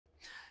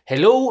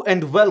Hello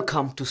and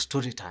welcome to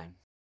Storytime.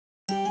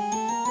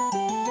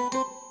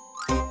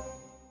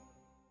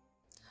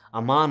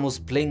 A man was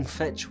playing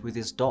fetch with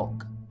his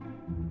dog,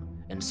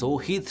 and so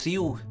he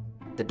threw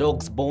the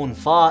dog's bone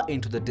far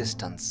into the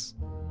distance.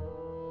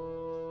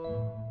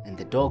 And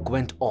the dog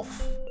went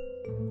off,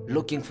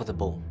 looking for the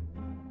bone.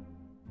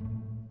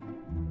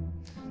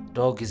 The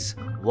dog is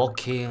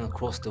walking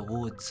across the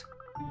woods,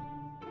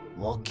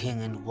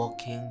 walking and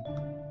walking,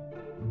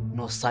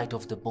 no sight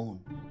of the bone,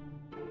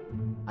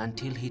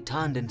 until he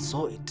turned and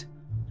saw it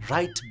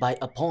right by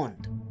a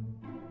pond.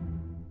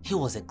 He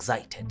was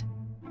excited,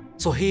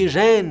 so he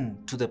ran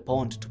to the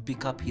pond to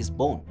pick up his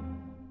bone,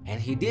 and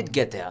he did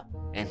get there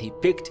and he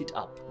picked it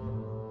up.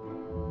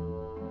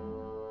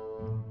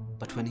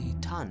 But when he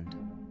turned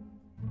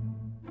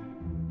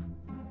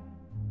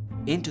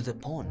into the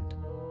pond,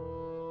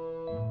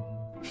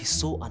 he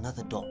saw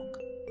another dog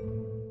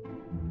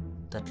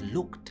that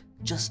looked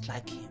just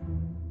like him.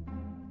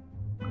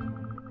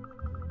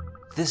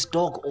 This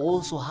dog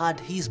also had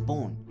his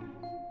bone.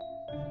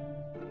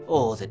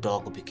 Oh, the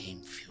dog became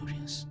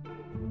furious.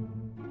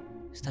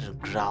 He started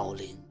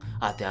growling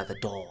at the other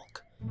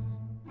dog,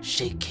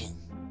 shaking,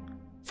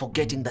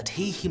 forgetting that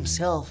he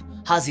himself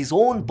has his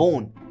own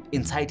bone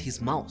inside his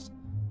mouth.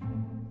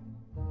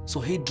 So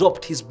he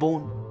dropped his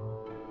bone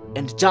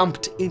and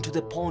jumped into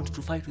the pond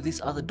to fight with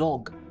this other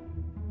dog.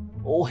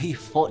 Oh, he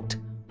fought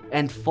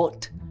and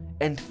fought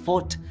and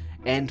fought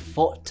and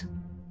fought.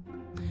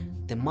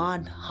 The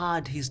man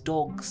heard his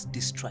dog's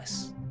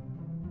distress,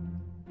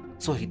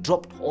 so he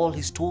dropped all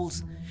his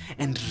tools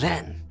and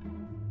ran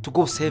to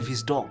go save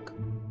his dog.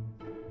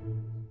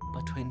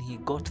 But when he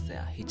got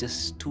there, he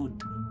just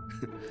stood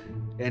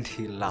and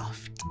he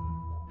laughed.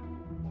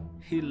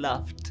 He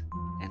laughed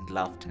and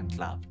laughed and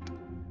laughed.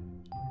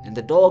 And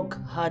the dog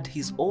heard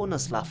his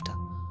owner's laughter,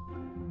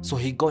 so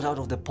he got out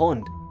of the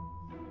pond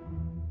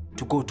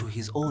to go to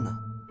his owner.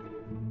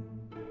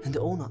 And the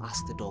owner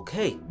asked the dog,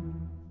 "Hey,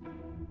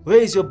 where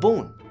is your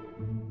bone?"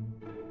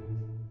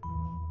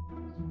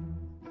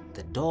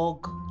 The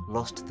dog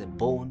lost the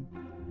bone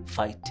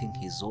fighting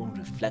his own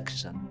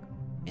reflection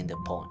in the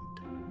pond.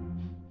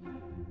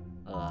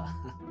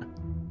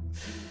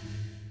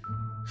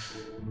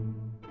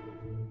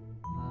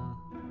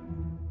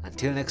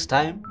 Until next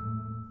time,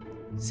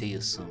 see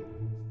you soon.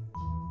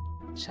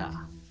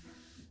 Ciao.